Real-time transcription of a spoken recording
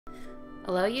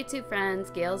Hello YouTube friends,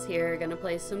 Gail's here, gonna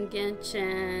play some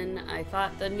Genshin. I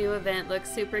thought the new event looked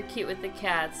super cute with the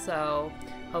cats, so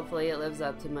hopefully it lives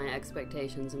up to my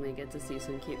expectations and we get to see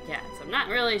some cute cats. I'm not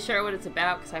really sure what it's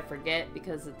about because I forget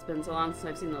because it's been so long since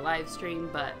I've seen the live stream,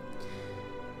 but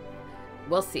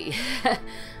we'll see.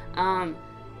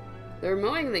 They're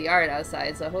mowing the yard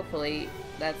outside, so hopefully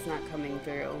that's not coming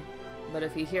through. But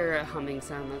if you hear a humming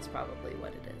sound, that's probably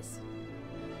what it is.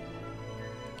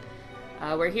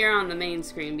 We're here on the main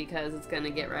screen because it's going to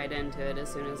get right into it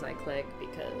as soon as I click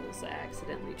because I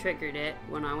accidentally triggered it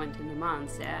when I went into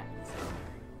Mondstadt. So.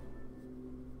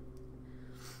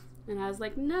 And I was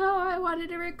like, no, I wanted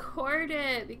to record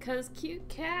it because cute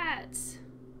cats.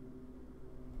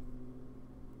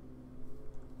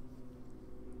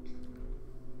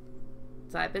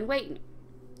 So I've been waiting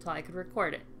until I could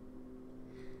record it.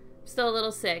 Still a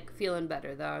little sick, feeling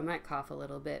better though. I might cough a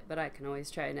little bit, but I can always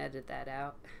try and edit that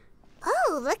out.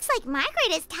 Oh, looks like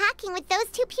Margaret is talking with those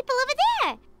two people over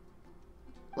there.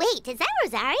 Wait, is that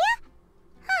Rosaria?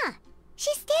 Huh.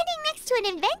 She's standing next to an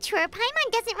adventurer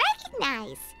Paimon doesn't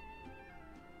recognize.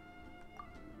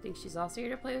 Think she's also here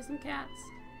to play with some cats?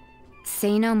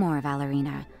 Say no more,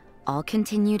 Valerina. I'll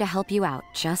continue to help you out,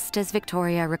 just as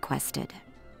Victoria requested.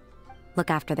 Look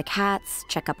after the cats,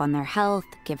 check up on their health,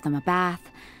 give them a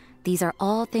bath. These are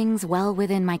all things well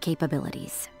within my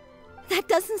capabilities. That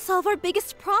doesn't solve our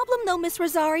biggest problem, though, Miss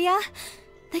Rosaria.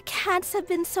 The cats have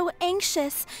been so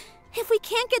anxious. If we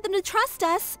can't get them to trust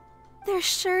us, they're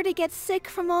sure to get sick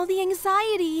from all the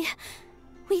anxiety.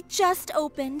 We just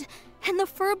opened, and the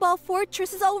Furball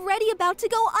Fortress is already about to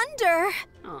go under.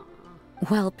 Aww.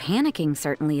 Well, panicking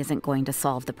certainly isn't going to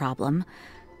solve the problem.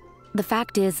 The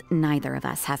fact is, neither of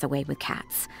us has a way with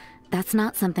cats. That's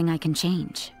not something I can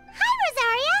change. Hi,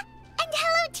 Rosaria! And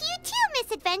hello to you too,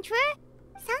 Miss Adventurer.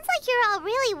 Sounds like you're all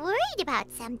really worried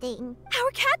about something.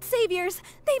 Our cat saviors!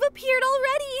 They've appeared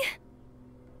already!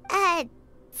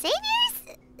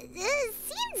 Saviors?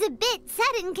 Seems a bit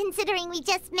sudden considering we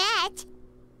just met.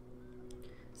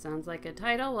 Sounds like a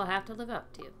title we'll have to live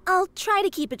up to. I'll try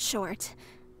to keep it short.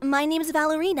 My name's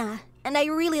Valerina, and I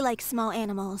really like small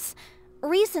animals.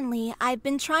 Recently, I've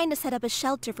been trying to set up a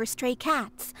shelter for stray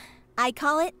cats. I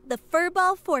call it the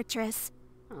Furball Fortress.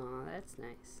 Aw, that's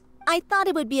nice. I thought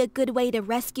it would be a good way to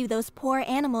rescue those poor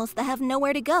animals that have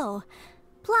nowhere to go.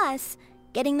 Plus,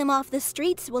 getting them off the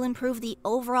streets will improve the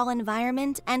overall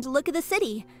environment and look of the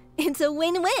city. It's a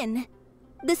win-win.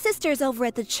 The sisters over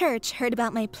at the church heard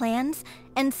about my plans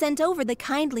and sent over the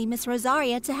kindly Miss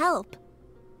Rosaria to help.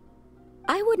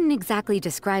 I wouldn't exactly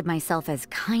describe myself as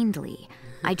kindly.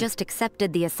 I just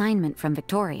accepted the assignment from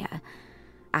Victoria.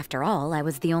 After all, I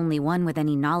was the only one with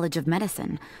any knowledge of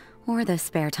medicine, or the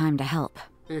spare time to help.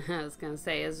 I was gonna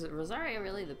say, is Rosaria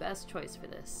really the best choice for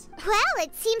this? Well,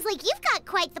 it seems like you've got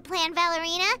quite the plan,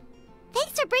 Valerina.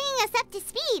 Thanks for bringing us up to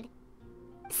speed.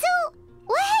 So,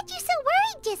 what had you so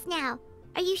worried just now?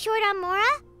 Are you short on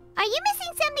Mora? Are you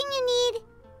missing something you need?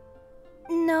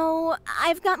 No,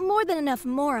 I've got more than enough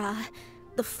Mora.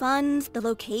 The funds, the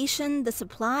location, the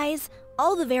supplies,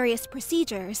 all the various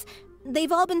procedures.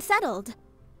 They've all been settled.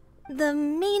 The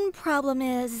main problem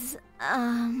is,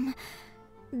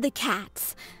 the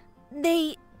cats.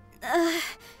 They,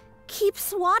 keep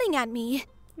swatting at me.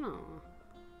 Aww.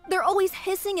 They're always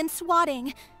hissing and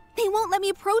swatting. They won't let me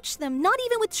approach them, not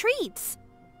even with treats.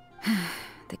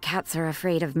 The cats are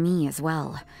afraid of me as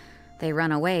well. They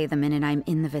run away the minute I'm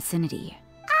in the vicinity.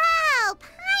 Oh,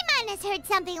 Paimon has heard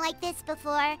something like this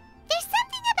before. There's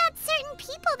something about certain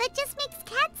people that just makes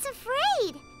cats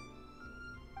afraid.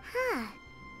 Huh.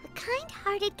 A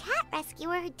kind-hearted cat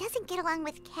rescuer who doesn't get along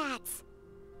with cats.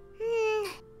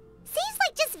 Seems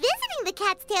like just visiting the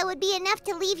cat's tail would be enough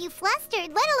to leave you flustered,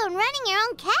 let alone running your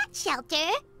own cat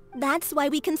shelter. That's why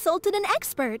we consulted an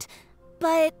expert.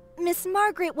 But Miss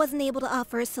Margaret wasn't able to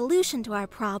offer a solution to our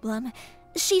problem.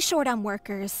 She's short on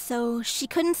workers, so she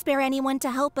couldn't spare anyone to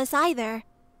help us either.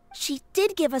 She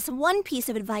did give us one piece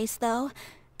of advice, though,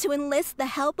 to enlist the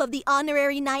help of the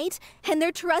Honorary Knight and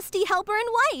their trusty helper in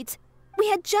white. We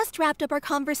had just wrapped up our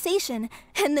conversation,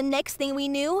 and the next thing we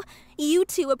knew, you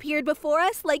two appeared before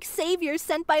us like saviors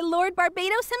sent by Lord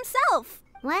Barbados himself.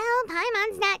 Well,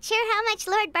 Paimon's not sure how much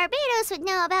Lord Barbados would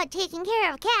know about taking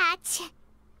care of cats.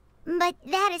 But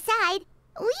that aside,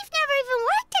 we've never even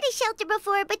worked at a shelter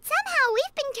before, but somehow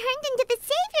we've been turned into the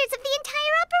saviors of the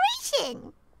entire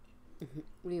operation.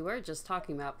 We were just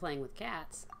talking about playing with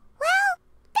cats. Well,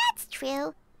 that's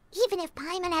true. Even if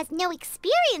Paimon has no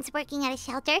experience working at a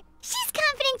shelter, she's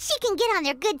confident she can get on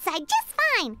their good side just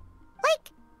fine. Like,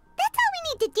 that's all we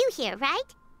need to do here,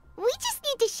 right? We just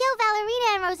need to show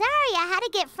Valerina and Rosaria how to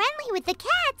get friendly with the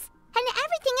cats, and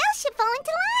everything else should fall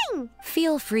into line.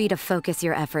 Feel free to focus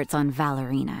your efforts on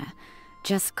Valerina.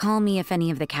 Just call me if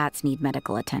any of the cats need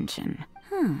medical attention.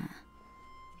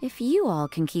 If you all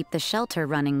can keep the shelter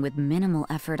running with minimal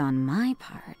effort on my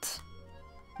part,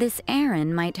 this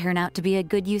errand might turn out to be a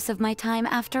good use of my time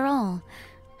after all.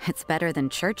 It's better than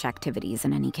church activities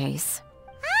in any case.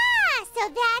 Ah, so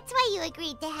that's why you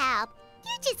agreed to help.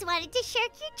 You just wanted to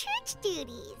shirk your church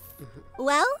duties.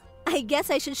 Well, I guess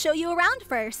I should show you around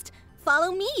first.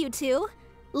 Follow me, you two.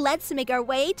 Let's make our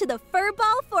way to the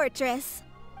Furball Fortress.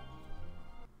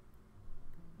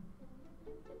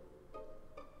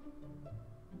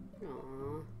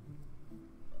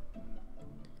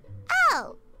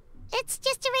 Oh, it's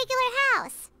just a regular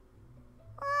house.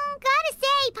 Gotta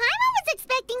say, Paimon was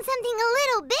expecting something a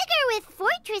little bigger with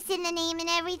Fortress in the name and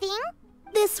everything.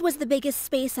 This was the biggest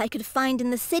space I could find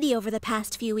in the city over the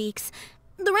past few weeks.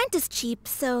 The rent is cheap,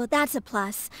 so that's a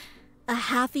plus. A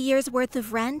half a year's worth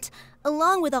of rent,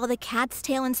 along with all the Cat's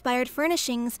Tail-inspired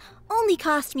furnishings, only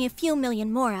cost me a few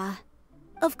million mora.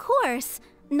 Of course,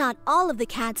 not all of the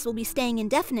cats will be staying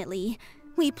indefinitely.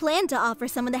 We plan to offer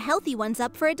some of the healthy ones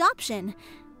up for adoption.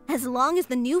 As long as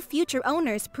the new future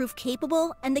owners prove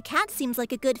capable and the cat seems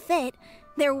like a good fit,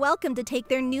 they're welcome to take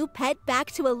their new pet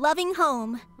back to a loving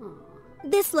home.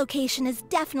 This location is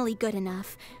definitely good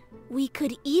enough. We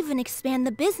could even expand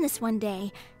the business one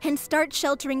day and start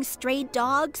sheltering stray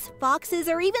dogs, foxes,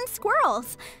 or even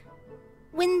squirrels.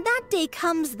 When that day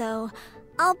comes, though,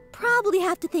 I'll probably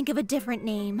have to think of a different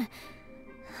name.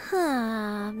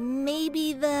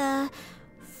 Maybe the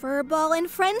Furball and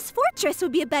Friends Fortress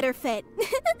would be a better fit.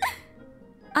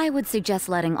 I would suggest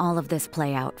letting all of this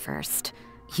play out first.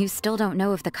 You still don't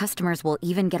know if the customers will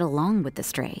even get along with the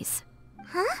strays.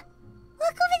 Huh?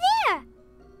 Look over there!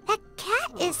 That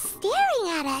cat is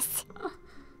staring at us.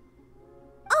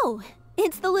 Oh,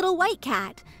 it's the little white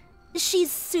cat.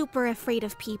 She's super afraid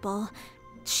of people.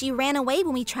 She ran away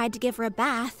when we tried to give her a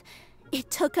bath.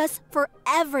 It took us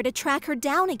forever to track her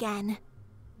down again.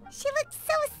 She looks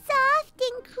so soft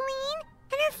and clean,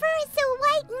 and her fur is so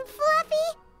white and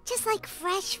fluffy, just like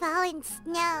fresh fallen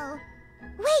snow.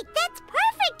 Wait, that's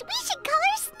perfect! We should call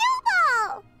her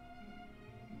Snowball!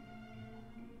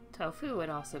 Tofu would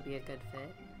also be a good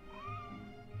fit.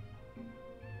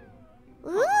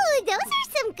 Ooh, those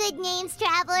are some good names,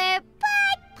 Traveler,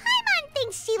 but Paimon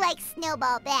thinks she likes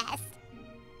Snowball best.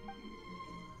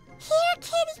 Here,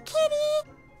 kitty kitty!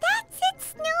 That's it,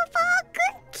 Snowball!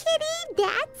 Good kitty!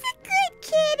 That's a good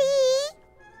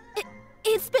kitty!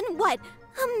 It's been, what,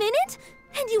 a minute?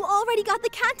 And you already got the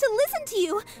cat to listen to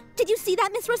you! Did you see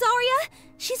that, Miss Rosaria?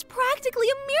 She's practically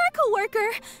a miracle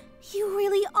worker! You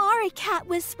really are a cat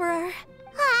whisperer.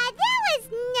 Ah, that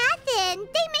was nothing!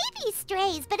 They may be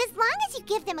strays, but as long as you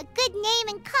give them a good name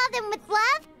and call them with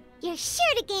love, you're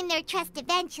sure to gain their trust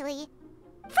eventually.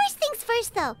 First things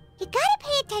first, though, you gotta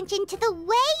pay attention to the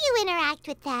way you interact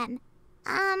with them.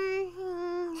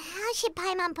 How should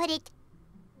Paimon put it?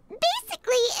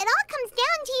 Basically, it all comes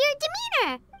down to your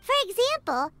demeanor. For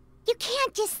example, you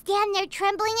can't just stand there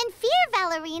trembling in fear,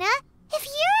 Valerina. If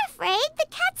you're afraid, the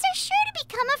cats are sure to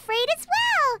become afraid as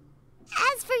well.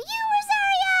 As for you,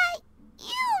 Rosaria,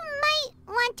 you might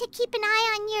want to keep an eye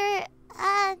on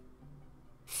your,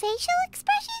 facial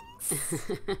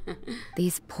expressions.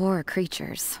 These poor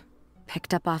creatures,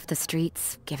 picked up off the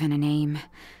streets, given a name,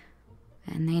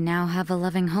 and they now have a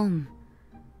loving home.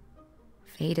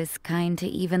 Fate is kind to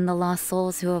even the lost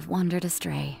souls who have wandered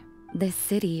astray. This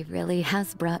city really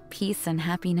has brought peace and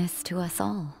happiness to us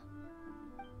all.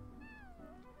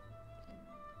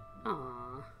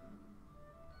 Aww.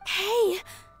 Hey,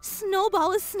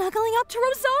 Snowball is snuggling up to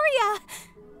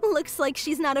Rosaria. Looks like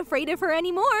she's not afraid of her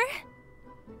anymore.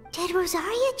 Did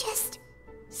Rosaria just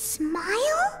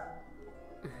smile?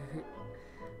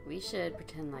 We should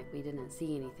pretend like we didn't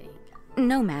see anything.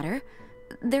 No matter.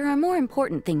 There are more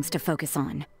important things to focus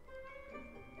on.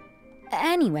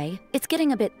 Anyway, it's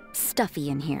getting a bit stuffy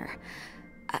in here.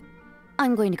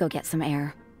 I'm going to go get some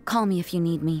air. Call me if you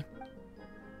need me.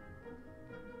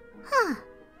 Huh.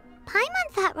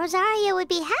 Paimon thought Rosaria would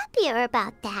be happier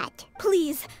about that.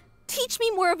 Please, teach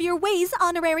me more of your ways,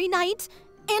 Honorary Knight.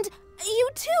 And you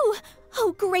too,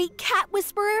 oh great cat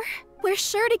whisperer. We're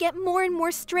sure to get more and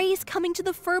more strays coming to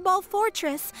the Furball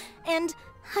Fortress, and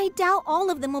I doubt all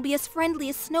of them will be as friendly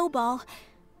as Snowball.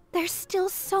 There's still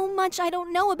so much I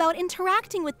don't know about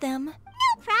interacting with them.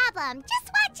 No problem.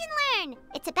 Just watch and learn.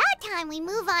 It's about time we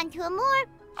move on to a more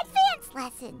advanced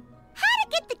lesson. How to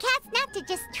get the cats not to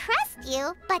just trust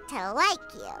you, but to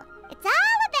like you. It's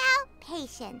all about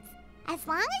patience. As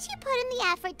long as you put in the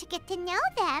effort to get to know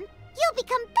them, you'll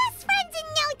become best friends in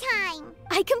no time.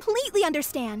 I completely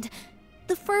understand.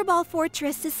 The Furball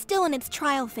Fortress is still in its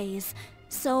trial phase,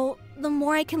 so the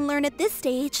more I can learn at this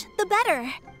stage, the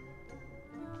better.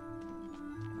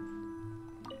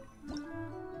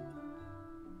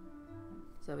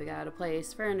 So we gotta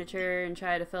place furniture and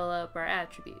try to fill up our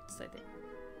attributes, I think.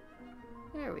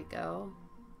 There we go.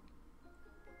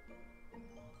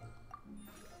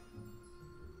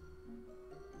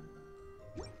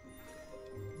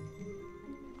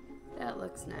 That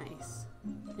looks nice.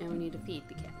 Now we need to feed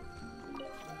the cat.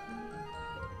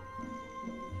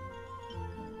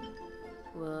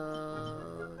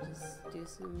 We'll just do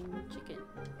some chicken.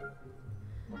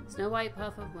 Snow White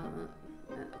Puff of Mona.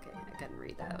 Okay, I couldn't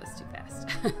read that. It was too fast.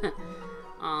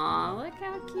 Aw, look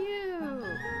how cute.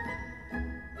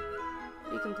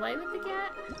 You can play with the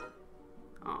cat?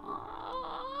 Aww.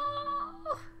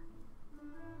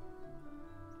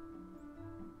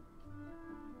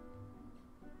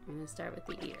 I'm gonna start with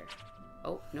the ear.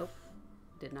 Oh, nope.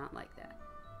 Did not like that.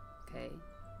 Okay,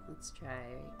 let's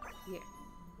try right here.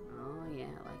 Oh yeah,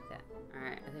 I like that.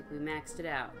 Alright, I think we maxed it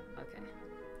out. Okay.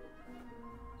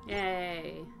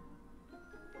 Yay!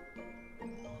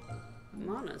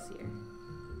 Mona's here.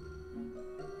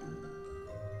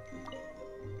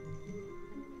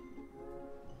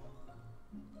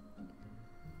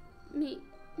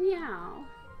 Meow.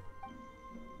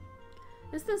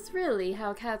 Is this really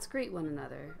how cats greet one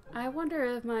another? I wonder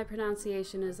if my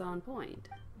pronunciation is on point.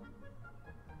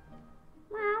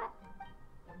 Meow.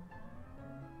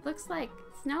 Looks like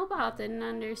Snowball didn't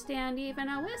understand even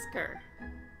a whisker.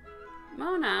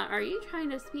 Mona, are you trying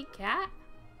to speak cat?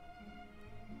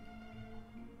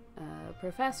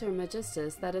 Professor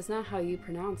Magistus, that is not how you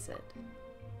pronounce it.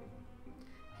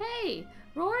 Hey,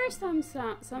 roar sounds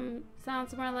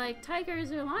more like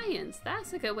tigers or lions.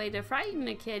 That's a good way to frighten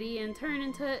a kitty and turn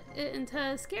into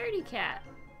a scaredy cat.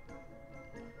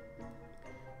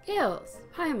 Gales,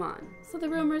 Paimon, so the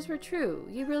rumors were true.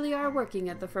 You really are working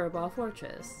at the Furball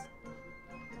Fortress.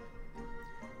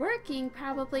 Working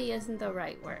probably isn't the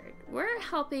right word. We're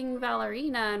helping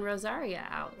Valerina and Rosaria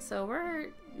out, so we're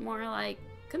more like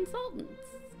consultants.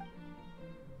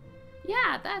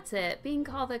 Yeah, that's it. Being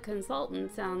called a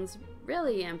consultant sounds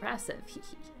really impressive.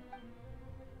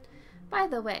 By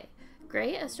the way,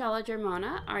 great astrologer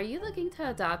Mona, are you looking to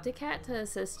adopt a cat to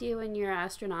assist you in your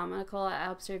astronomical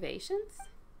observations?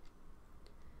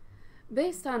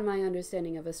 Based on my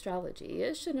understanding of astrology,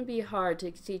 it shouldn't be hard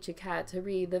to teach a cat to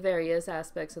read the various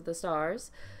aspects of the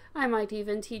stars. I might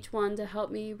even teach one to help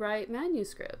me write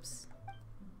manuscripts.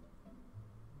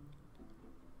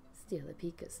 Steal a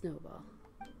peek at Snowball.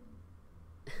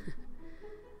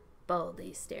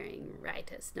 Boldly staring right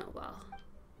at Snowball.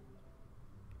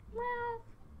 Well.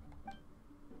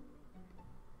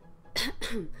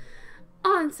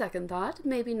 On second thought,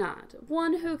 maybe not.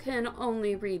 One who can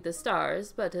only read the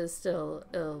stars, but is still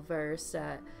ill-versed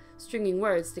at stringing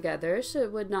words together,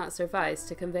 would not suffice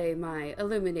to convey my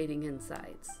illuminating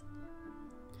insights.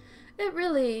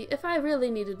 If I really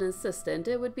needed an assistant,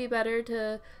 it would be better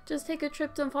to just take a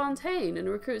trip to Fontaine and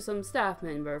recruit some staff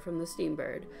member from the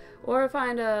Steambird, or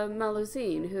find a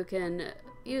Melusine who can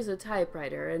use a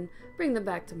typewriter and bring them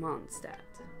back to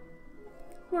Mondstadt.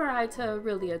 Were I to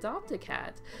really adopt a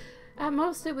cat, at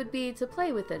most it would be to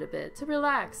play with it a bit, to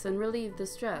relax and relieve the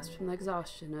stress from the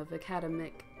exhaustion of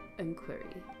academic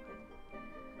inquiry.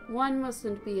 One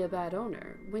mustn't be a bad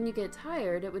owner. When you get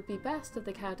tired, it would be best if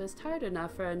the cat is tired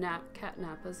enough for a cat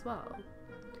nap as well.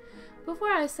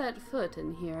 Before I set foot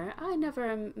in here, I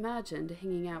never imagined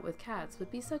hanging out with cats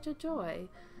would be such a joy.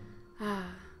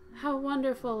 Ah, how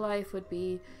wonderful life would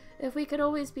be if we could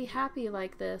always be happy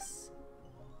like this.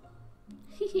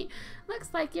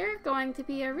 Looks like you're going to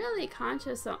be a really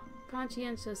conscientious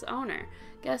owner.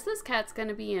 Guess this cat's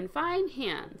gonna be in fine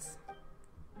hands.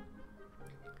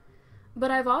 But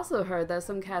I've also heard that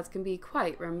some cats can be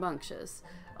quite rambunctious,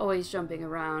 always jumping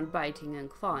around, biting and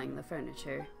clawing the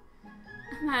furniture.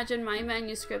 Imagine my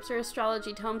manuscripts or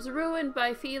astrology tomes ruined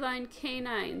by feline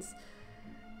canines.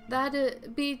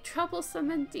 That'd be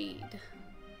troublesome indeed.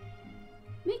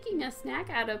 Making a snack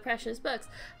out of precious books.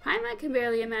 Paimon can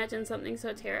barely imagine something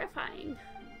so terrifying.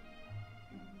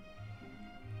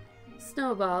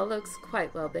 Snowball looks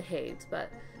quite well behaved, but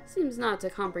seems not to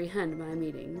comprehend my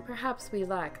meaning. Perhaps we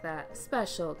lack that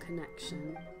special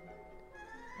connection.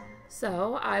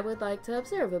 So I would like to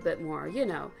observe a bit more, you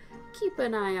know, keep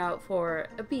an eye out for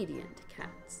obedient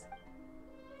cats.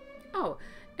 Oh,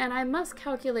 and I must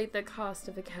calculate the cost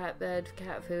of a cat bed,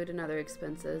 cat food, and other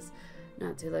expenses.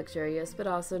 Not too luxurious, but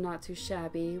also not too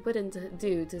shabby. Wouldn't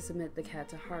do to submit the cat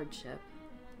to hardship.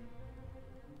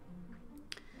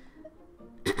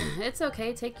 It's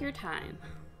okay, take your time.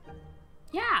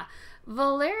 Yeah,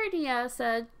 Valerinia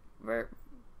said...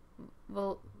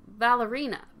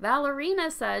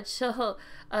 Valerina said she'll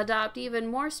adopt even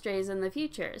more strays in the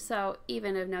future, so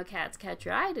even if no cats catch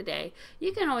your eye today,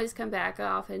 you can always come back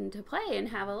often to play and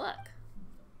have a look.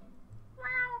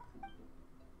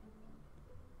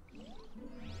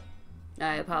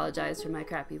 I apologize for my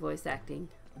crappy voice acting.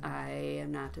 I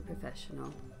am not a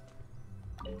professional.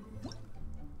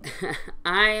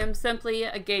 I am simply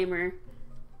a gamer.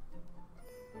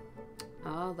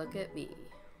 Oh, look at me.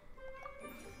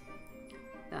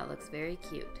 That looks very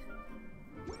cute.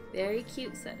 Very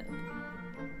cute setup.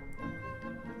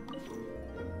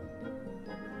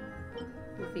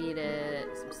 We'll feed it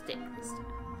some steak this time.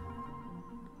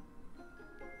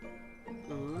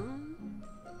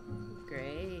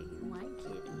 Great. White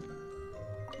kitty.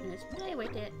 Let's play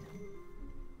with it.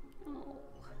 Oh.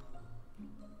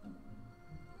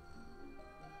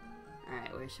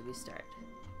 Alright, where should we start?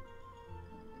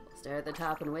 We'll start at the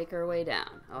top and wake our way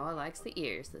down. Oh, I likes the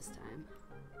ears this time.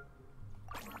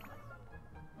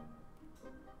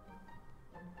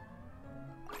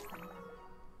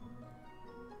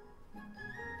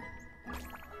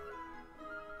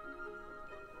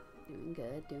 Doing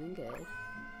good, doing good.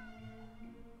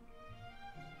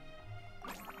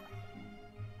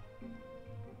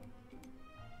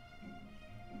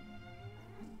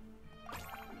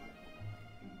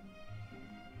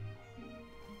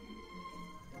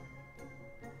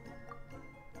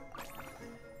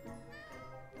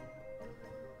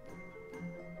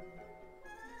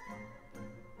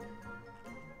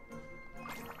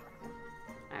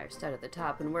 Our start at the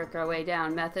top and work our way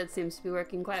down method seems to be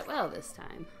working quite well this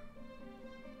time.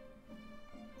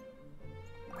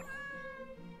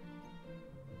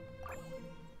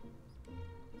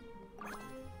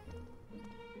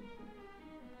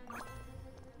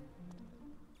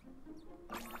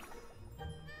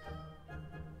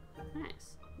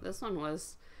 Nice. This one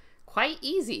was quite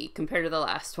easy compared to the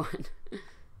last one.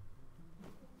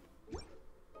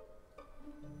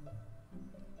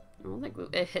 I don't think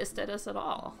it hissed at us at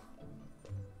all.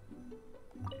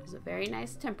 It was a very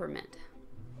nice temperament.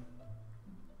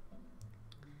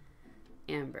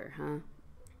 Amber, huh?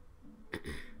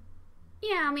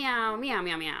 Meow, meow, meow,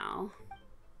 meow, meow.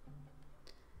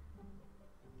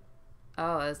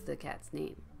 Oh, that's the cat's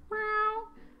name. Meow,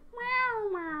 meow,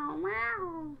 meow,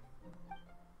 meow.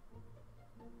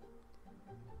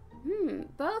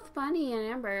 Both Bunny and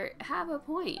Amber have a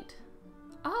point.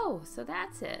 Oh, so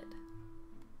that's it.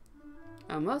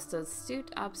 A most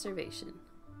astute observation.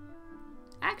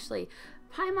 Actually,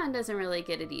 Paimon doesn't really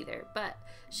get it either, but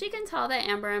she can tell that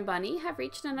Amber and Bunny have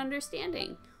reached an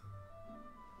understanding.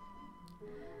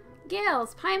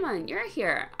 Gales, Paimon, you're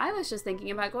here. I was just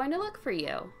thinking about going to look for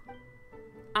you.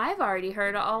 I've already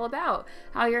heard all about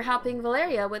how you're helping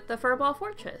Valeria with the Furball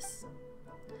Fortress.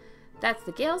 That's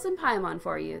the Gales and Paimon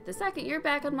for you. The second you're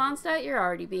back on Mondstadt, you're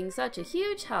already being such a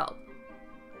huge help.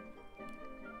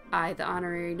 I, the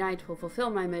honorary knight, will fulfill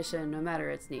my mission, no matter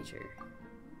its nature.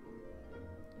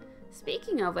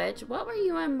 Speaking of which, what were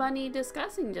you and Bunny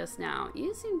discussing just now?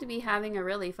 You seem to be having a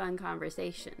really fun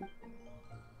conversation.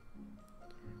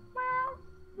 Meow,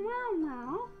 meow,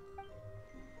 meow.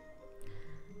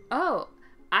 Oh,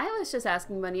 I was just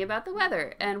asking Bunny about the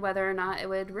weather and whether or not it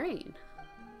would rain.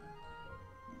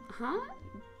 Huh?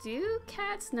 Do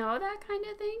cats know that kind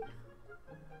of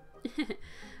thing?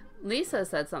 Lisa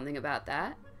said something about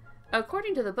that.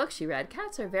 According to the book she read,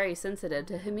 cats are very sensitive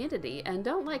to humidity and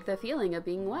don't like the feeling of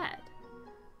being wet.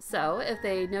 So, if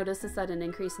they notice a sudden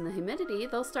increase in the humidity,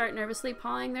 they'll start nervously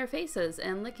pawing their faces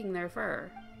and licking their fur.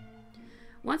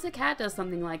 Once a cat does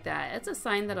something like that, it's a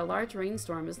sign that a large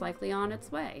rainstorm is likely on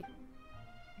its way.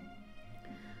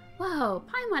 Whoa,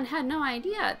 Paimon had no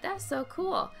idea. That's so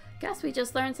cool. Guess we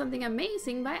just learned something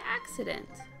amazing by accident.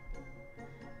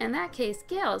 In that case,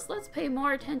 Gales, let's pay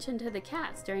more attention to the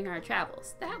cats during our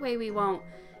travels. That way we won't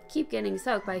keep getting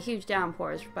soaked by huge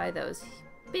downpours by those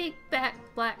big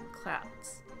black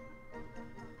clouds.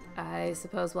 I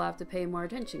suppose we'll have to pay more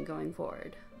attention going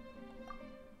forward.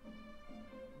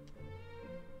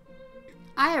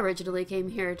 I originally came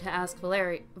here to ask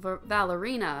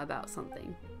Valerina about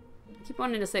something. I keep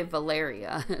wanting to say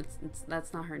Valeria.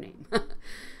 That's not her name.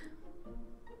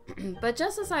 But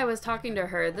just as I was talking to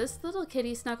her, this little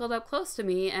kitty snuggled up close to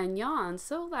me and yawned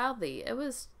so loudly. It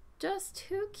was just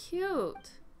too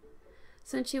cute.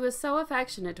 Since she was so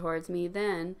affectionate towards me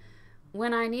then,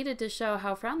 when I needed to show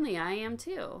how friendly I am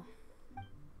too.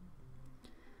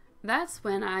 That's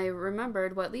when I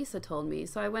remembered what Lisa told me,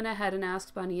 so I went ahead and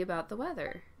asked Bunny about the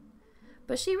weather.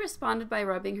 But she responded by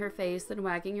rubbing her face, then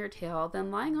wagging her tail,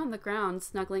 then lying on the ground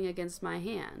snuggling against my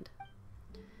hand.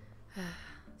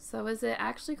 So is it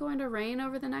actually going to rain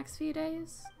over the next few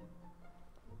days?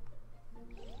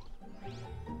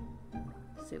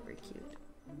 Super cute.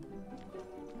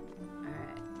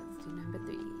 Alright, let's do number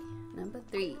 3. Number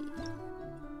 3.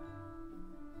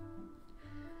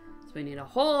 So we need a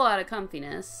whole lot of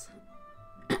comfiness.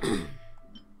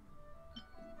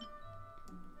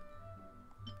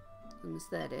 Some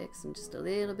aesthetics and just a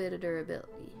little bit of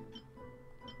durability.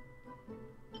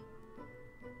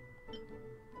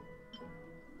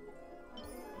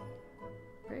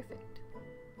 Perfect.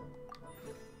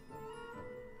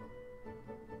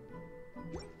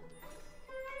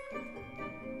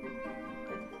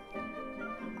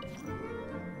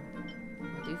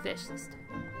 We'll do fish this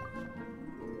time.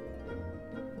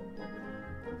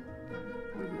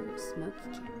 Ooh, smoky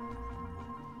cat.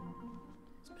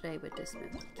 Let's play with the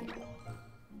smoky cat.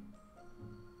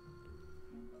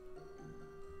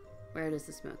 Where does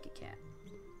the smoky cat?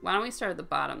 Why don't we start at the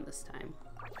bottom this time?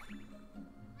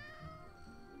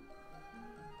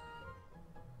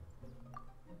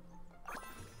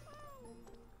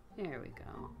 There we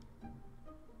go.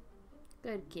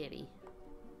 Good kitty.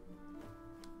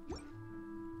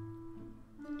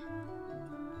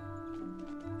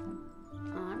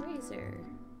 Aw, Razor.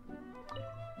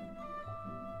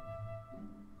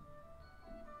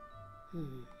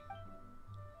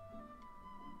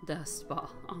 Dustball.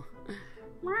 Oh.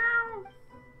 Meow.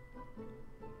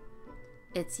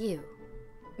 It's you.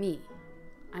 Me.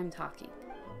 I'm talking.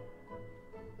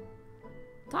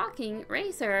 Talking?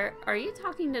 Razor, are you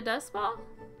talking to Dustball?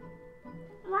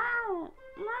 Wow,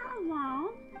 wow, wow.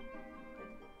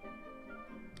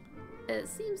 It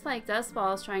seems like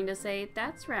Dustball is trying to say,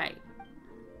 that's right.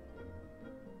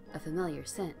 A familiar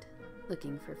scent,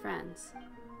 looking for friends.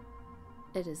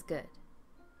 It is good.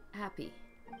 Happy.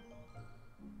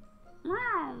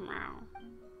 Meow, meow.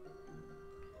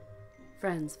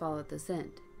 Friends followed the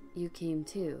scent. You came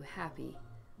too, happy.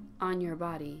 On your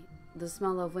body, the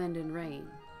smell of wind and rain,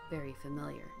 very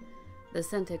familiar. The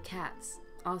scent of cats,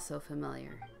 also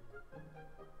familiar.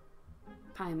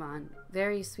 Paimon,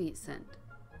 very sweet scent.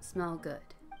 Smell good.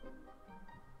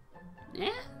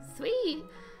 Eh, sweet.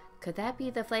 Could that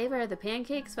be the flavor of the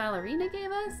pancakes Valerina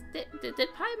gave us? Did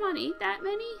Paimon eat that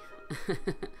many?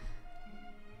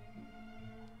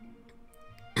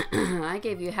 I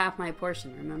gave you half my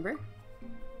portion, remember?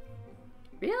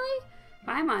 Really?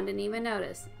 Paimon didn't even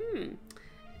notice.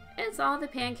 It's all the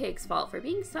pancakes' fault for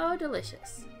being so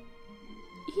delicious.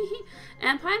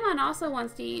 And Paimon also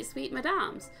wants to eat sweet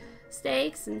madames.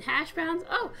 Steaks and hash browns.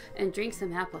 Oh, and drink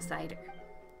some apple cider.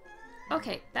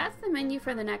 Okay, that's the menu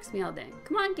for the next meal then.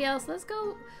 Come on, Gales, let's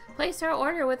go place our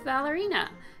order with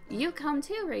Valerina. You come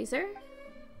too, Razor.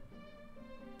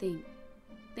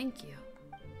 Thank you.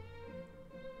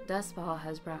 Dustball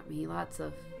has brought me lots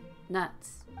of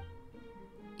nuts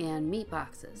and meat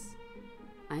boxes.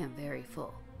 I am very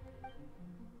full.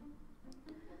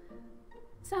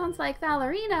 Sounds like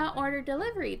Valerina ordered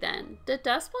delivery then. Did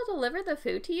Dustball deliver the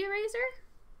food to you, Razor?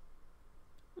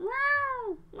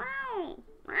 Wow! Wow!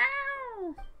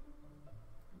 Wow!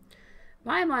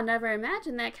 Paimon never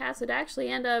imagined that cats would actually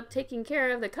end up taking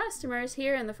care of the customers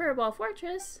here in the Furball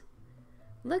Fortress.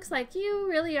 Looks like you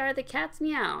really are the cat's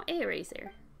meow, eh,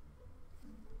 Razor?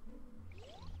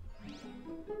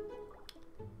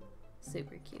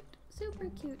 Super cute. Super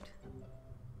cute.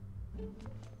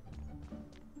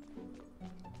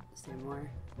 Is there more?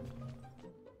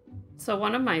 So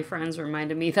one of my friends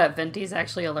reminded me that Venti's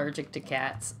actually allergic to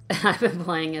cats. I've been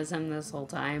playing as him this whole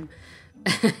time.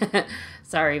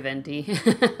 Sorry, Venti.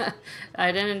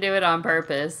 I didn't do it on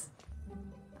purpose.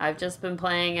 I've just been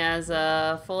playing as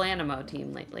a full Animo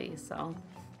team lately, so...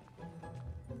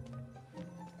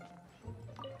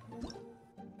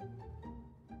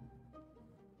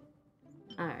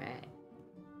 Alright.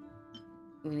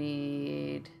 We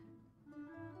need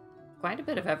quite a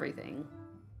bit of everything.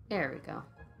 There we go.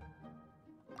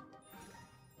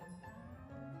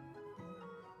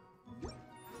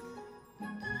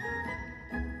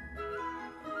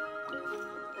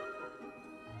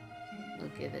 We'll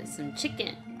give it some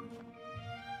chicken.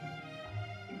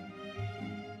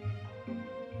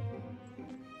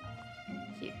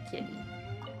 Cute kitty.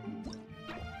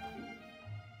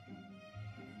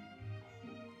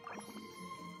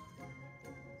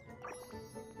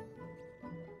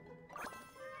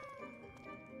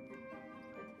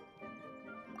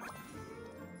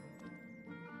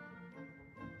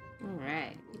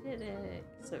 Alright, we did it.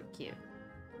 So cute.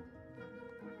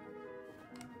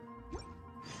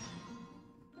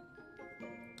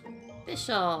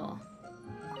 Fischl.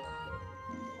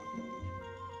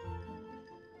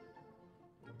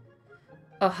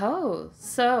 Oh ho,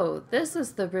 so this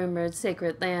is the rumored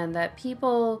sacred land that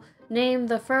people name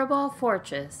the Furball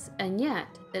Fortress, and yet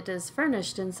it is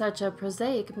furnished in such a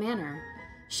prosaic manner.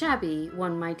 Shabby,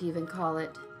 one might even call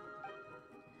it.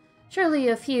 Surely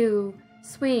a few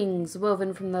swings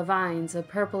woven from the vines of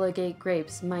purple agate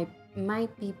grapes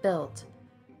might be built.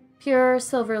 Pure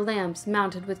silver lamps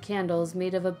mounted with candles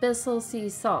made of abyssal sea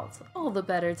salt, all the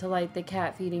better to light the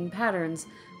cat-feeding patterns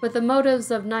with the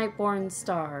motives of night-born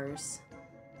stars.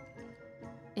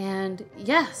 And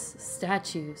yes,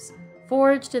 statues,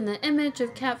 forged in the image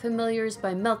of cat familiars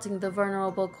by melting the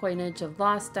vulnerable coinage of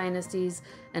lost dynasties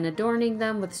and adorning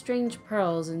them with strange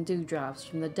pearls and dewdrops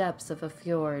from the depths of a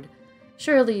fjord.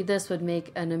 Surely this would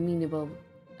make an amenable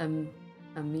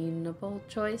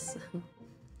choice.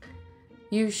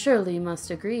 You surely must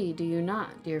agree, do you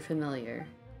not, dear familiar?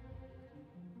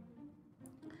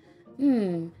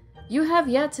 You have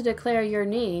yet to declare your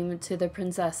name to the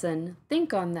princessin.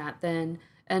 Think on that, then,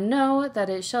 and know that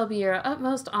it shall be your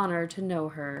utmost honor to know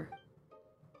her.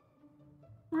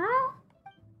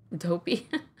 Dopey.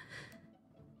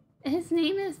 His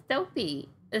name is Dopey,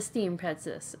 esteemed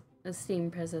princess.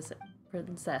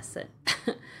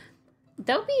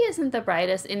 Dopey isn't the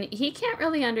brightest, and he can't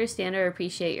really understand or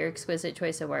appreciate your exquisite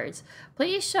choice of words.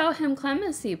 Please show him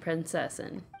clemency,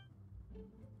 princessin.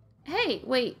 Hey,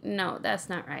 wait, no, that's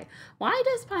not right. Why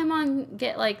does Paimon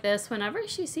get like this whenever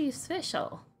she sees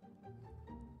Fischl?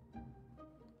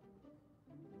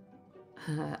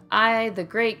 I, the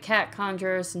great cat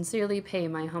conjurer, sincerely pay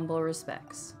my humble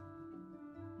respects.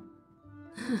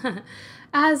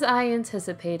 As I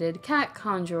anticipated, cat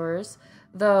conjurers,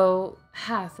 though,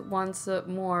 hath once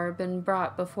more been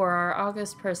brought before our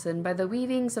august person by the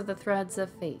weavings of the threads of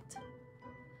fate.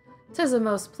 'Tis a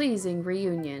most pleasing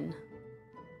reunion.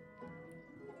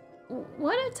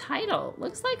 What a title!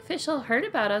 Looks like Fischl heard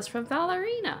about us from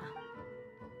Valerina.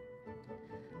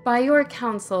 By your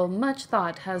counsel, much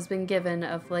thought has been given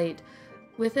of late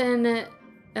within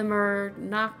Immer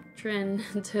Nocturne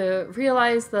to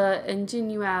realize the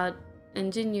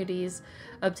ingenuities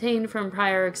obtained from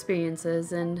prior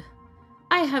experiences, and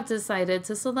I have decided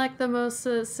to select the most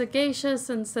sagacious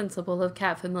and sensible of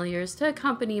cat familiars to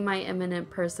accompany my eminent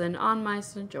person on my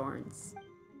sojourns.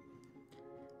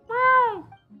 Wow!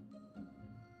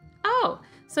 Oh,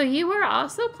 so you were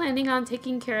also planning on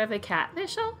taking care of a cat,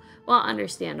 Fischl? Well,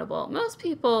 understandable. Most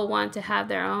people want to have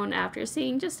their own after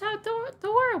seeing just how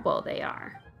adorable they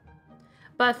are.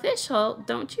 But Fischl,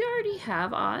 don't you already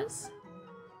have Oz?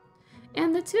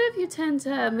 And the two of you tend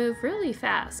to move really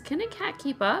fast. Can a cat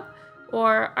keep up?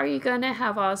 Or are you going to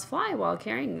have Oz fly while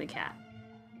carrying the cat?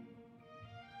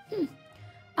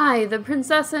 I, the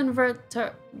Princessin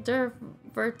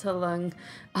Vertelung,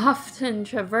 often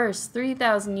traverse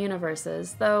 3,000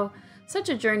 universes, though such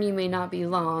a journey may not be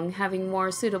long, having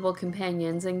more suitable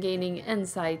companions and gaining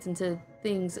insights into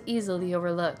things easily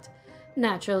overlooked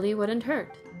naturally wouldn't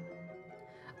hurt.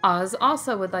 Oz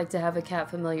also would like to have a cat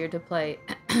familiar to play,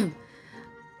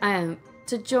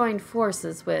 to join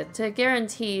forces with, to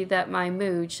guarantee that my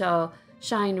mood shall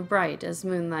shine bright as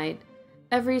moonlight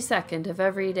every second of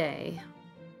every day.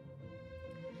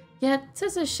 Yet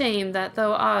 'tis a shame that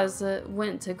though Oz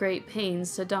went to great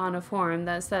pains to don a form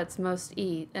that sets most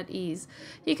at ease,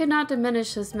 he could not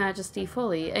diminish his majesty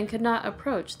fully, and could not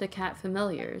approach the cat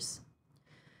familiars.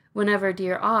 Whenever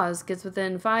dear Oz gets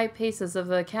within 5 paces of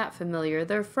a cat familiar,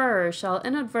 their fur shall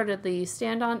inadvertently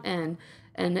stand on end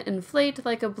and inflate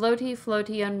like a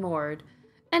floaty unmoored.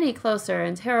 Any closer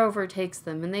and terror overtakes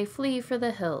them, and they flee for the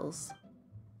hills.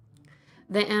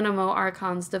 The Animo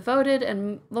Archon's devoted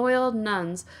and loyal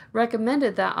nuns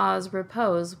recommended that Oz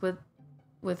repose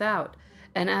without,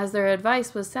 and as their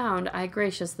advice was sound, I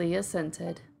graciously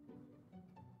assented.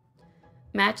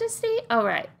 Majesty? Oh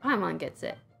right, Paimon gets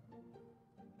it.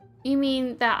 You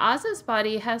mean that Oz's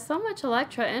body has so much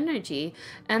electro energy,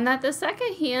 and that the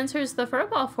second he enters the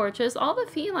Furball Fortress, all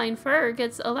the feline fur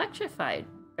gets electrified,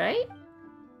 right?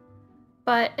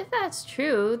 But if that's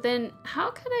true, then how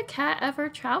could a cat ever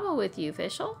travel with you,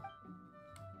 Fischl?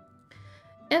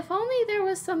 If only there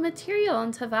was some material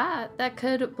in Teyvat that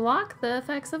could block the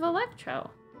effects of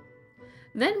electro.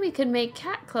 Then we could make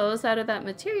cat clothes out of that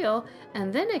material,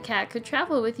 and then a cat could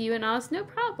travel with you and Oz no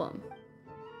problem.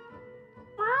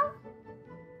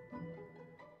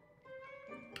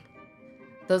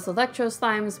 Those electro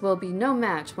slimes will be no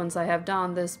match once I have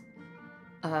donned this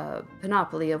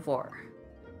panoply of war.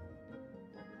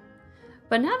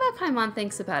 But now that Paimon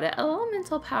thinks about it,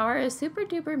 elemental power is super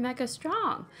duper mega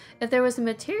strong. If there was a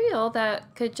material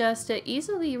that could just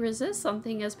easily resist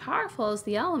something as powerful as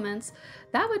the elements,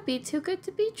 that would be too good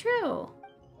to be true.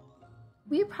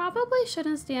 We probably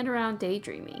shouldn't stand around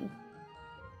daydreaming.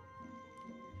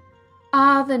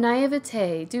 Ah, the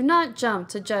naivete. Do not jump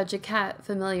to judge a cat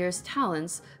familiar's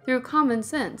talents through common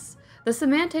sense. The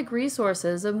semantic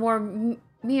resources of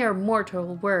mere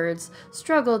mortal words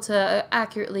struggle to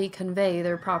accurately convey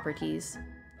their properties.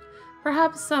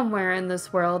 Perhaps somewhere in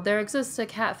this world there exists a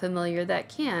cat familiar that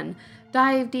can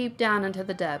dive deep down into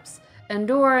the depths,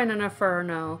 endure in an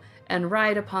inferno, and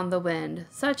ride upon the wind.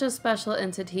 Such a special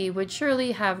entity would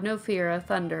surely have no fear of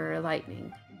thunder or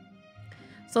lightning.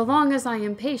 So long as I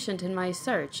am patient in my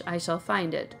search, I shall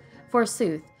find it.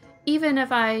 Forsooth, even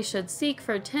if I should seek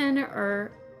for 10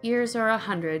 years or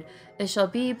 100, it shall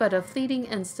be but a fleeting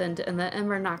instant in the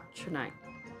Emmernachtschnight.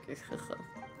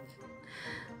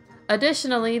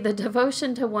 Additionally, the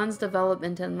devotion to one's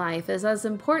development in life is as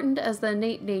important as the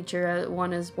innate nature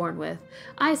one is born with.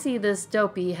 I see this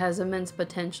Dopey has immense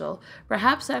potential.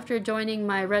 Perhaps after joining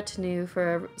my retinue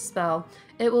for a spell,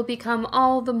 it will become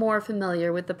all the more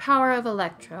familiar with the power of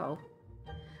Electro.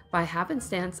 By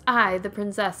happenstance, I, the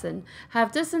Prinzessin,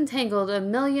 have disentangled a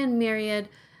myriad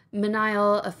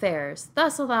menial affairs,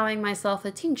 thus allowing myself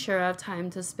a tincture of time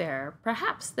to spare.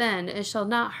 Perhaps then it shall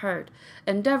not hurt,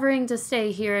 endeavoring to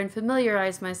stay here and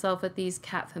familiarize myself with these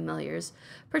cat familiars,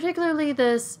 particularly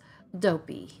this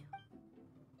Dopey.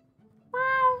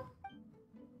 Wow.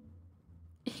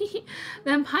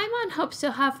 Then Paimon hopes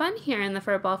you'll have fun here in the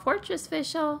Furball Fortress,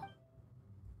 Fischl.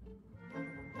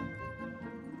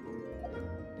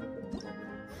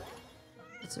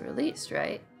 It's released,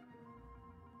 right?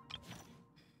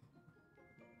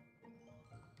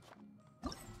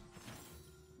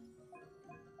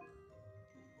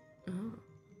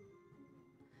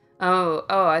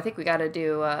 Oh, I think we gotta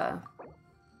do,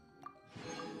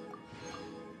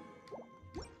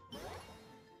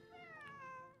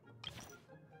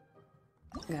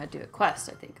 we gotta do a quest,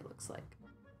 I think it looks like.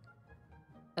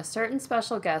 A certain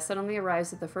special guest suddenly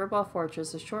arrives at the Furball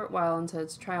Fortress a short while into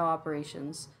its trial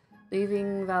operations,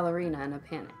 leaving Valerina in a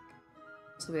panic.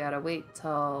 So we gotta wait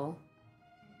till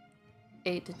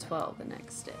 8 to 12 the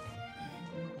next day.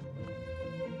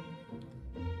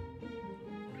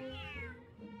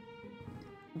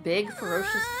 Big,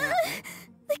 ferocious cat.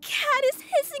 The cat is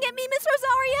hissing at me, Miss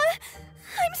Rosaria!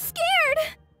 I'm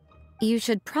scared! You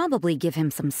should probably give him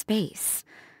some space.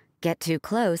 Get too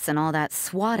close and all that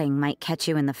swatting might catch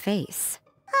you in the face.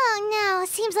 Oh no,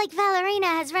 seems like Valerina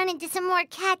has run into some more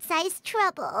cat-sized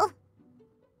trouble.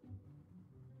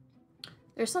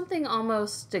 There's something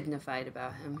almost dignified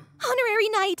about him. Honorary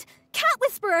Knight! Cat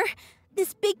Whisperer!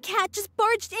 This big cat just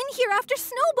barged in here after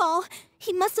Snowball.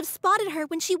 He must have spotted her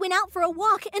when she went out for a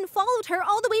walk and followed her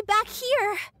all the way back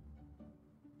here.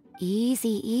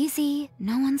 Easy, easy.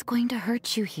 No one's going to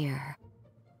hurt you here.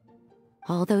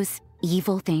 All those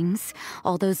evil things,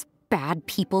 all those bad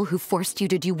people who forced you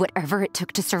to do whatever it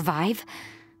took to survive,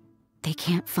 they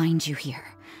can't find you here.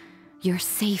 You're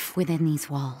safe within these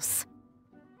walls.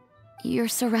 You're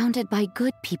surrounded by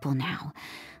good people now.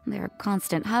 Their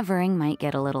constant hovering might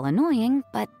get a little annoying,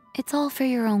 but it's all for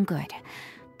your own good.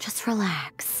 Just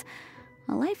relax.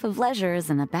 A life of leisure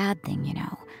isn't a bad thing, you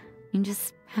know. You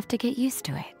just have to get used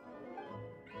to it.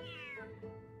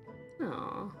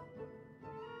 Aww.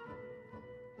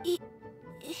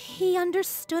 He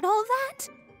understood all that?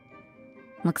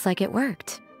 Looks like it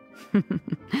worked.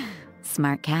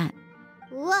 Smart cat.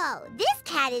 Whoa, this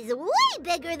cat is way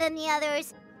bigger than the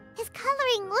others. His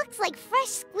coloring looks like fresh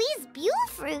squeezed Buell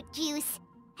fruit juice.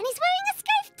 And he's wearing a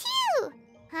scarf too!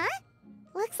 Huh?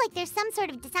 Looks like there's some sort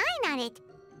of design on it.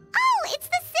 Oh, it's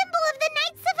the symbol of the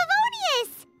Knights of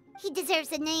Favonius! He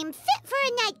deserves a name fit for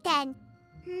a knight then.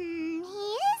 He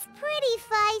is pretty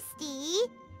feisty.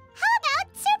 How about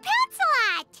Sir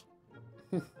Pouncelot?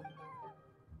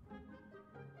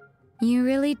 You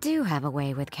really do have a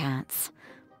way with cats.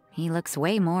 He looks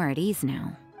way more at ease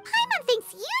now. Paimon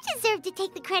thinks you deserve to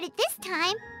take the credit this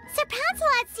time. Sir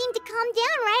Pouncelot seemed to calm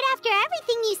down right after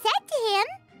everything you said to him.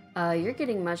 You're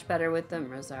getting much better with them,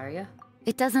 Rosaria.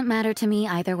 It doesn't matter to me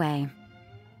either way.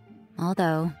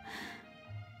 Although,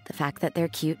 the fact that they're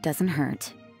cute doesn't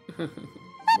hurt. Let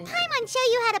Paimon show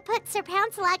you how to put Sir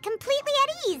Pouncelot completely at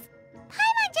ease.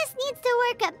 Paimon just needs to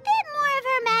work a bit more of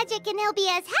her magic and he'll be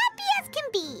as happy as can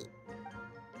be.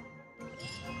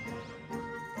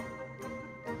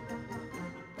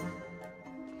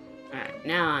 Alright,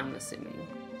 now I'm assuming.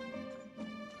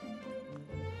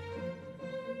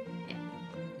 Yeah,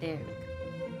 there we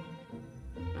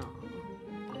go.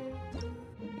 Aww.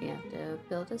 We have to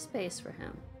build a space for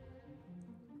him.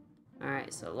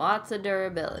 Alright, so lots of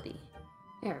durability.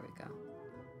 There we go.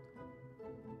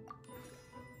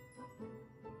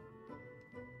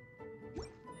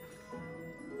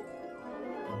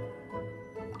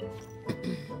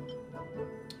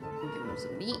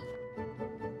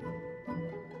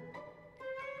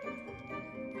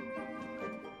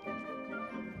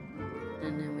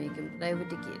 And then we can play with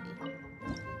the kitty.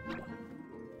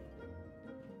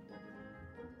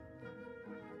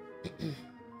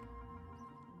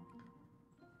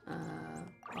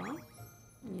 Paw?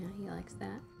 Yeah, he likes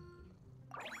that.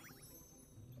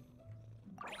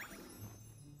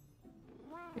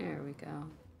 There we go.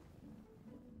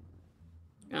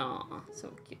 Aw, so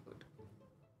cute.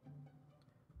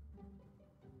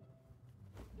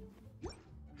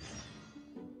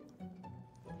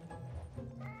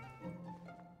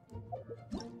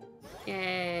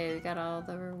 Yay, we got all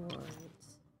the rewards.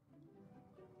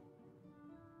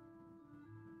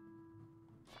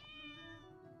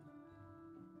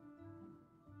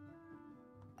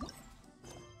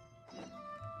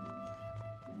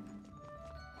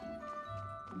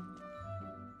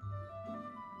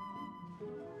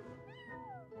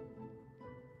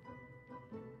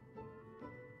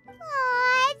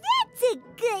 Aw, that's a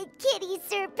good kitty,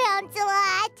 Sir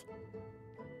Pouncelot.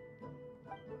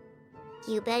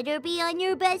 You better be on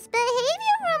your best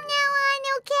behavior from now on,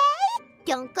 okay?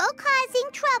 Don't go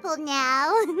causing trouble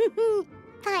now.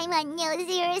 Paimon knows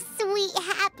you're a sweet,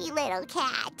 happy little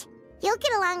cat. You'll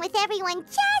get along with everyone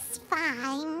just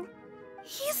fine.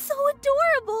 He's so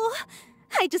adorable.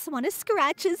 I just want to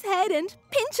scratch his head and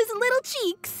pinch his little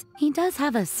cheeks. He does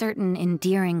have a certain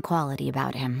endearing quality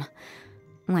about him.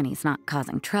 When he's not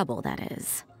causing trouble, that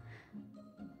is.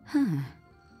 Huh.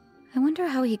 I wonder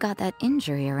how he got that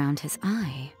injury around his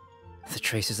eye. The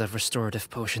traces of restorative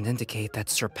potion indicate that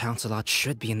Sir Pouncelot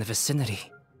should be in the vicinity.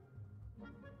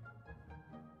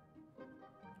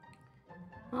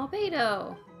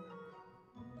 Albedo!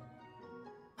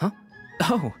 Huh?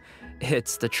 Oh,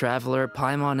 it's the traveler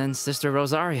Paimon and Sister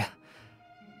Rosaria.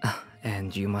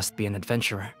 And you must be an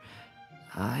adventurer.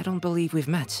 I don't believe we've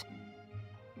met.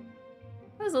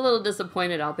 I was a little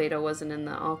disappointed Albedo wasn't in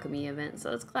the alchemy event,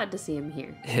 so it's glad to see him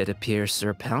here. It appears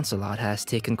Sir Pouncelot has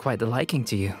taken quite the liking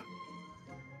to you.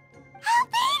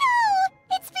 Albedo!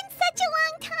 It's been such a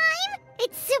long time!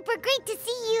 It's super great to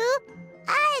see you.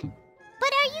 But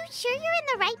are you sure you're in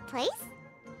the right place?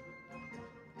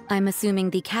 I'm assuming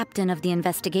the captain of the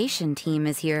investigation team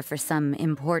is here for some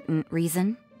important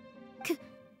reason?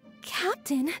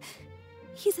 Captain?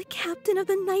 He's a captain of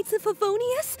the Knights of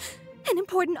Favonius? An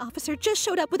important officer just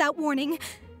showed up without warning. And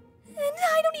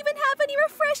I don't even have any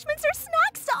refreshments or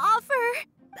snacks to offer.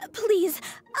 Please,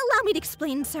 allow me to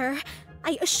explain, sir.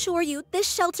 I assure you, this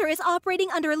shelter is operating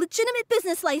under a legitimate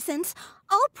business license.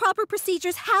 All proper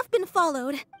procedures have been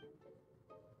followed.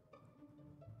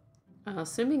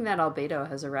 Assuming that Albedo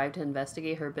has arrived to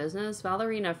investigate her business,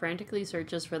 Valerina frantically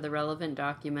searches for the relevant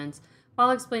documents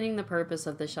while explaining the purpose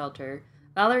of the shelter.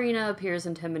 Valerina appears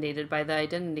intimidated by the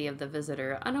identity of the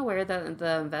visitor, unaware that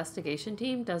the investigation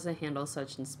team doesn't handle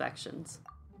such inspections.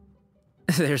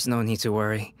 There's no need to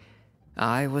worry.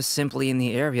 I was simply in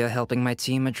the area helping my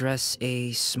team address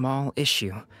a small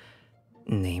issue.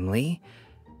 Namely,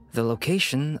 the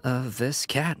location of this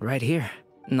cat right here.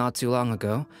 Not too long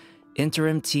ago,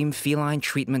 Interim Team Feline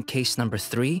Treatment Case Number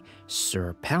 3,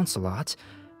 Sir Pouncelot,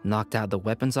 knocked out the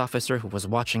weapons officer who was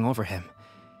watching over him.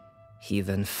 He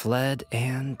then fled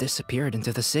and disappeared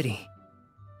into the city.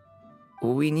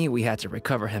 We knew we had to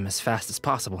recover him as fast as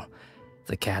possible.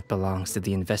 The cat belongs to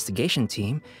the investigation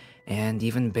team and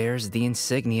even bears the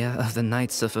insignia of the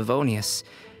Knights of Favonius.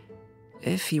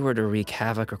 If he were to wreak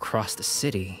havoc across the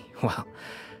city, well,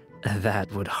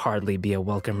 that would hardly be a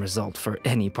welcome result for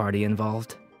any party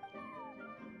involved.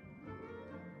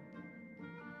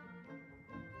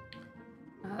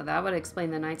 That would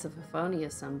explain the Knights of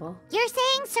Favonius symbol. You're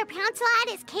saying Sir Pouncelot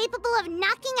is capable of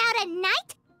knocking out a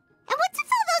knight? And what's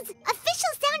with all those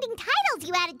official-sounding titles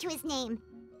you added to his name?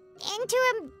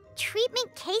 Interim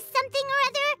treatment case something or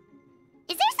other?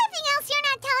 Is there something else you're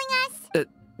not telling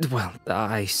us? Well,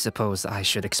 I suppose I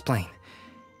should explain.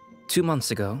 2 months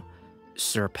ago,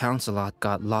 Sir Pouncelot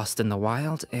got lost in the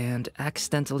wild and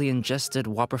accidentally ingested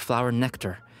whopperflower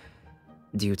nectar.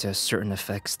 Due to certain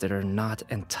effects that are not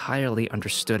entirely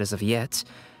understood as of yet,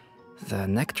 the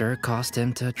nectar caused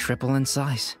him to triple in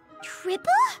size.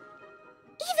 Triple?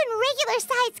 Even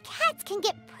regular-sized cats can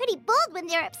get pretty bold when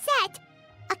they're upset.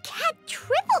 A cat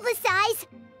triple the size?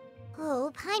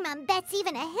 Oh, Paimon bets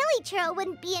even a hilly churl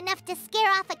wouldn't be enough to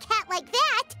scare off a cat like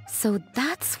that. So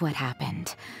that's what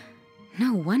happened.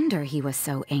 No wonder he was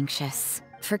so anxious.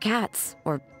 For cats,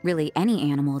 or really any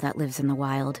animal that lives in the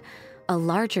wild, a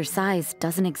larger size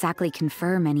doesn't exactly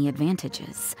confer many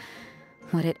advantages.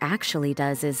 What it actually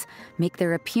does is make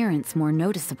their appearance more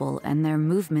noticeable and their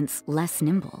movements less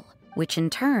nimble, which in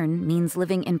turn means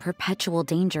living in perpetual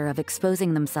danger of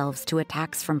exposing themselves to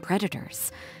attacks from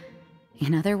predators.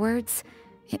 In other words,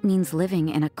 it means living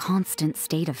in a constant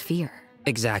state of fear.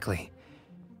 Exactly.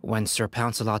 When Sir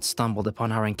Pouncelot stumbled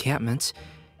upon our encampment,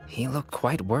 he looked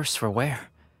quite worse for wear.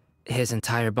 His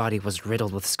entire body was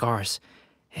riddled with scars,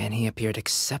 and he appeared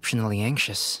exceptionally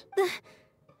anxious.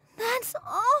 That's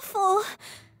awful.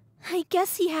 I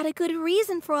guess he had a good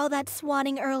reason for all that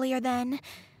swatting earlier then.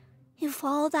 If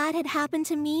all that had happened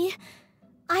to me,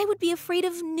 I would be afraid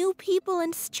of new people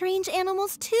and strange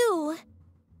animals too.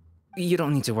 You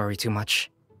don't need to worry too much.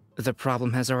 The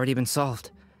problem has already been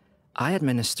solved. I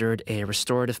administered a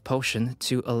restorative potion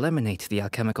to eliminate the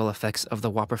alchemical effects of the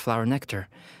whopper flower nectar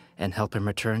and help him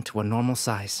return to a normal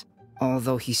size.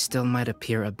 Although he still might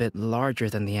appear a bit larger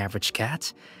than the average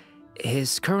cat,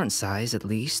 his current size, at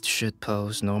least, should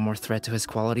pose no more threat to his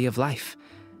quality of life.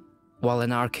 While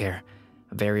in our care,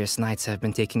 various knights have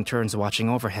been taking turns watching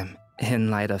over him. In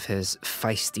light of his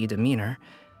feisty demeanor,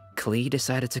 Klee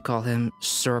decided to call him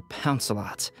Sir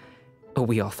Pouncelot.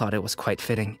 We all thought it was quite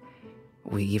fitting.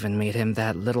 We even made him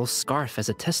that little scarf as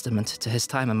a testament to his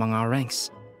time among our ranks.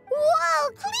 Whoa,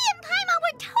 Klee and Paimon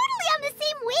were totally on the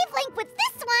same wavelength with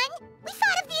this one! We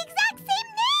thought of the exact same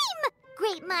name!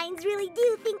 Great minds really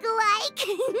do think alike.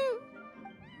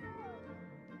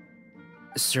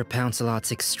 Sir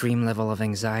Pouncelot's extreme level of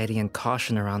anxiety and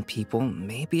caution around people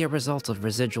may be a result of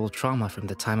residual trauma from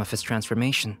the time of his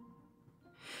transformation.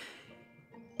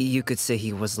 You could say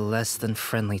he was less than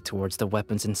friendly towards the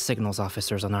weapons and signals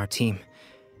officers on our team.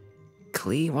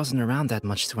 Klee wasn't around that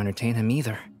much to entertain him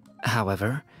either.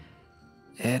 However,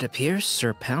 it appears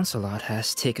Sir Pouncelot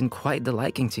has taken quite the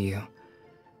liking to you.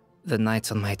 The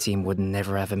knights on my team would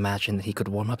never have imagined that he could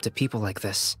warm up to people like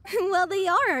this. Well, they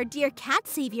are our dear cat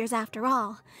saviors after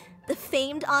all. The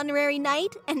famed honorary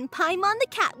knight and Paimon the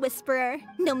cat whisperer.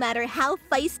 No matter how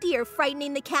feisty or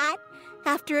frightening the cat,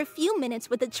 after a few minutes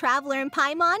with the traveler and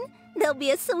Paimon, they'll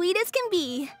be as sweet as can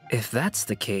be. If that's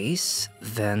the case,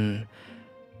 then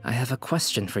I have a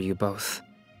question for you both.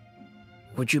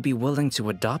 Would you be willing to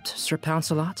adopt Sir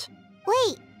Pouncelot?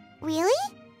 Wait,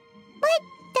 really? But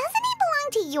doesn't he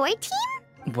belong to your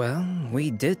team? Well, we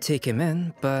did take him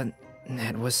in, but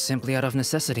it was simply out of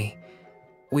necessity.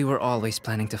 We were always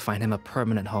planning to find him a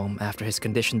permanent home after his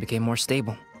condition became more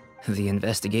stable. The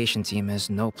investigation team is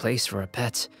no place for a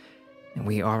pet.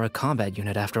 We are a combat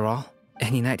unit after all.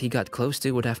 Any knight he got close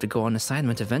to would have to go on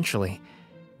assignment eventually.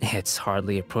 It's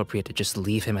hardly appropriate to just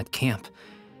leave him at camp,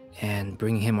 and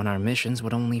bringing him on our missions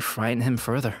would only frighten him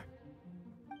further.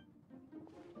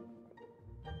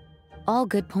 All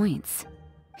good points.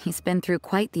 He's been through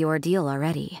quite the ordeal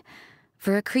already.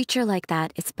 For a creature like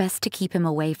that, it's best to keep him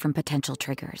away from potential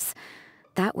triggers.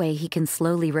 That way he can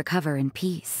slowly recover in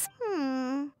peace.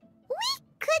 We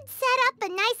could set up a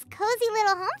nice cozy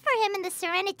little home for him in the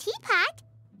Serenitea Pot.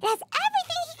 It has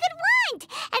everything he could want,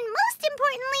 and most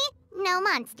importantly, no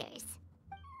monsters.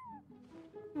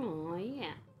 Oh,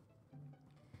 yeah.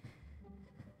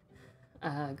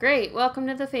 Great. Welcome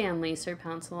to the family, Sir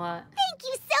Pouncelot. Thank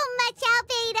you so much,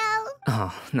 Albedo.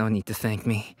 Oh, no need to thank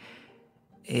me.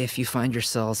 If you find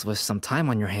yourselves with some time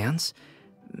on your hands,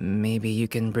 maybe you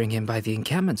can bring him by the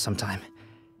encampment sometime.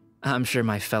 I'm sure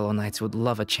my fellow knights would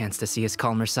love a chance to see his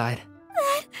calmer side.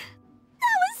 That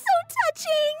was so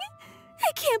touching!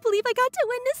 I can't believe I got to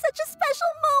witness such a special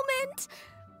moment!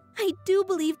 I do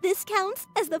believe this counts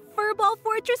as the Furball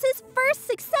Fortress's first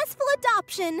successful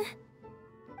adoption.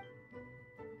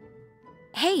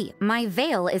 Hey, my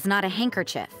veil is not a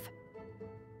handkerchief.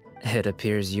 It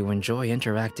appears you enjoy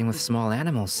interacting with small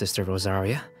animals, Sister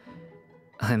Rosaria.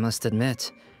 I must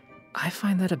admit, I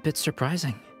find that a bit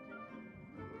surprising.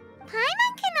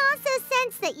 Paimon can also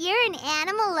sense that you're an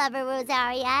animal lover,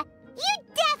 Rosaria. You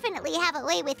definitely have a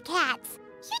way with cats.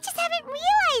 You just haven't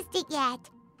realized it yet.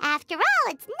 After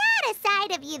all, it's not a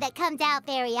side of you that comes out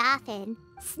very often.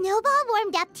 Snowball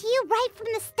warmed up to you right from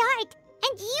the start,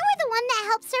 and you were the one that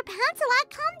helped Sir Pouncelot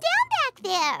calm down back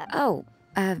there. Oh,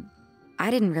 I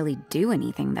didn't really do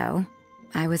anything, though.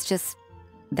 I was just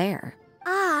there.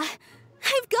 Ah,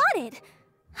 I've got it!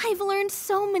 I've learned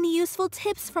so many useful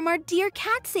tips from our dear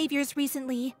cat saviors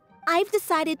recently. I've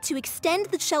decided to extend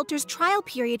the shelter's trial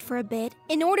period for a bit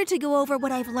in order to go over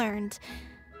what I've learned.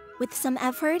 With some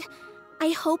effort, I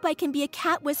hope I can be a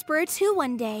cat whisperer too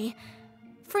one day.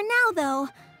 For now, though,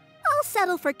 I'll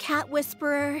settle for cat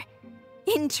whisperer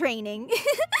in training.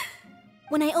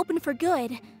 When I open for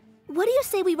good, what do you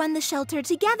say we run the shelter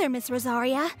together, Miss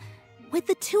Rosaria? With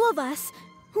the two of us,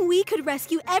 we could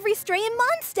rescue every stray in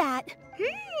Mondstadt.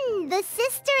 The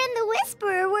sister and the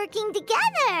whisperer working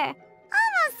together.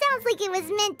 Almost sounds like it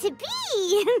was meant to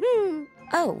be.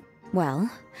 Oh, well,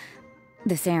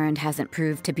 this errand hasn't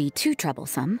proved to be too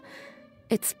troublesome.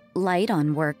 It's light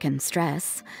on work and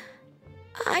stress.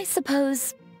 I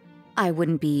suppose I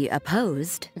wouldn't be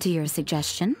opposed to your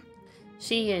suggestion.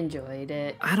 She enjoyed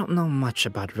it. I don't know much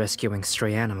about rescuing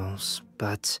stray animals,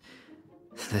 but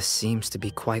this seems to be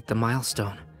quite the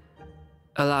milestone.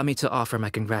 Allow me to offer my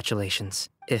congratulations.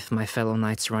 If my fellow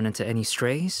knights run into any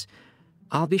strays,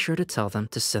 I'll be sure to tell them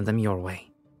to send them your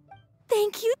way.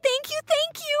 Thank you, thank you,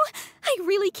 thank you! I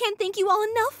really can't thank you all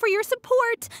enough for your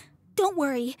support. Don't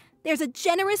worry, there's a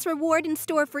generous reward in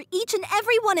store for each and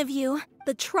every one of you.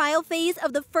 The trial phase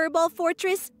of the Furball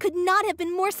Fortress could not have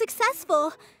been more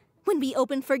successful. When we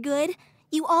open for good,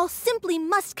 you all simply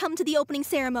must come to the opening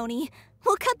ceremony.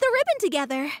 We'll cut the ribbon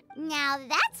together. Now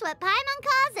that's what Paimon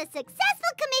calls a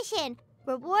successful commission.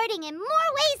 Rewarding in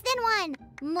more ways than one.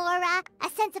 Mora, a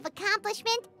sense of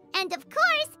accomplishment, and of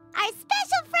course, our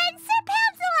special friend Sir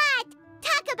Pouncelot!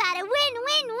 Talk about a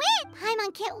win-win-win!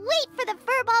 Paimon can't wait for the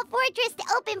Furball Fortress to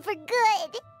open for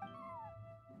good!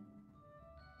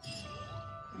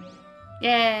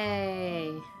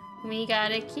 Yay! We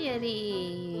got a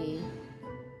kitty!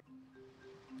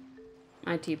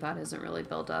 My teapot isn't really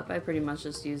built up. I pretty much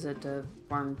just use it to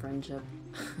form friendship.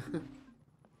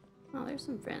 Oh, there's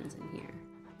some friends in here.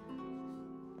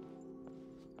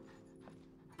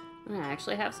 And I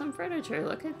actually have some furniture.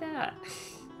 Look at that.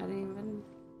 I didn't even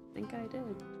think I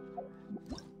did.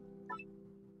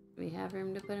 Do we have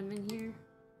room to put him in here?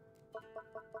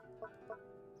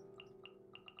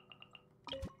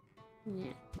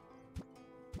 Yeah.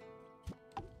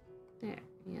 There.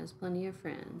 He has plenty of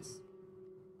friends.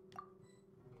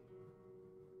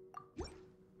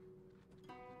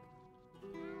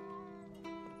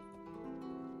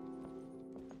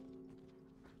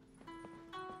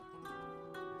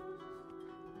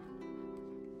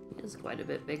 Is quite a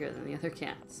bit bigger than the other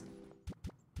cats.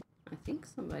 I think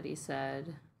somebody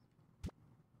said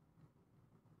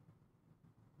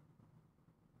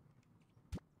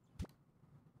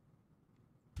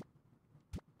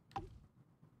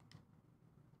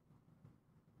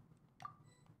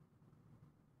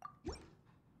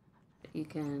that you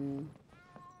can,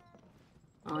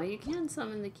 oh, you can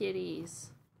summon the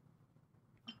kitties.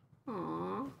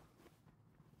 Aww.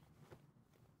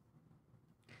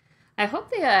 I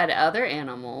hope they had other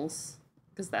animals,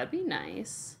 because that'd be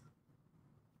nice.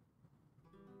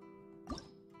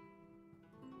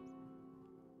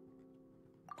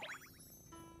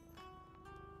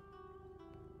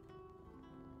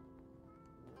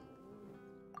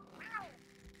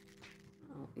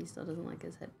 Oh, he still doesn't like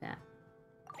his head pat.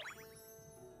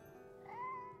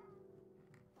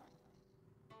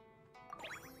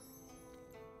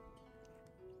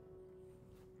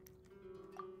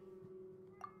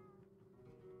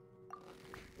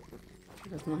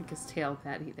 Doesn't like his tail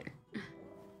pat either.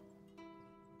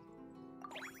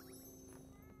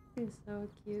 He's so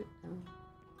cute though.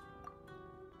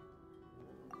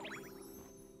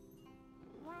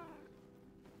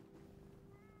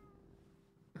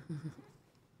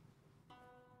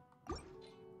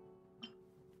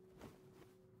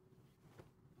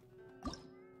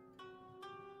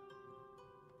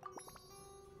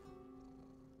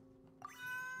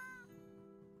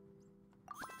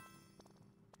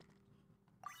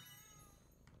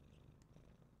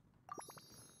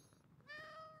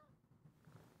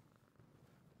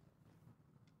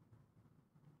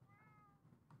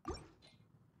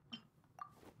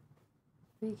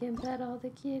 We can pet all the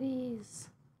kitties.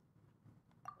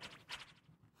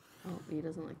 Oh, he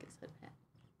doesn't like his head pat.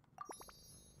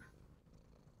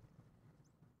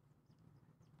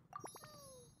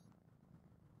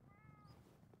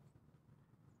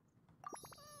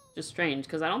 Just strange,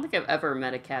 because I don't think I've ever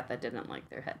met a cat that didn't like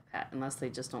their head pat, unless they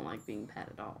just don't like being pet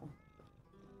at all.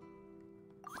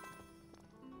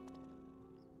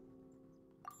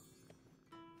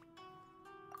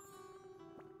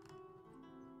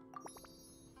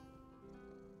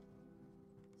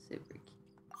 Super cute.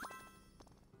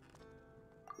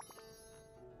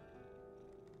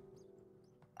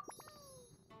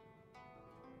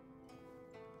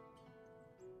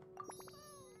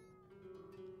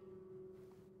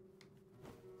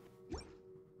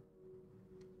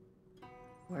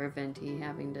 Poor Venti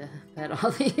having to pet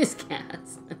all these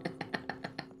cats.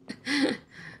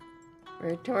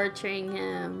 We're torturing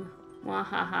him.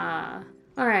 Wahaha.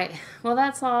 Alright, well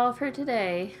that's all for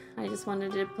today. I just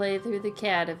wanted to play through the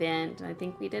cat event. I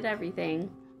think we did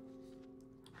everything.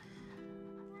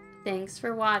 Thanks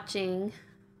for watching.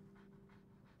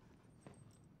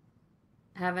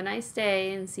 Have a nice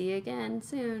day and see you again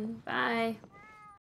soon. Bye.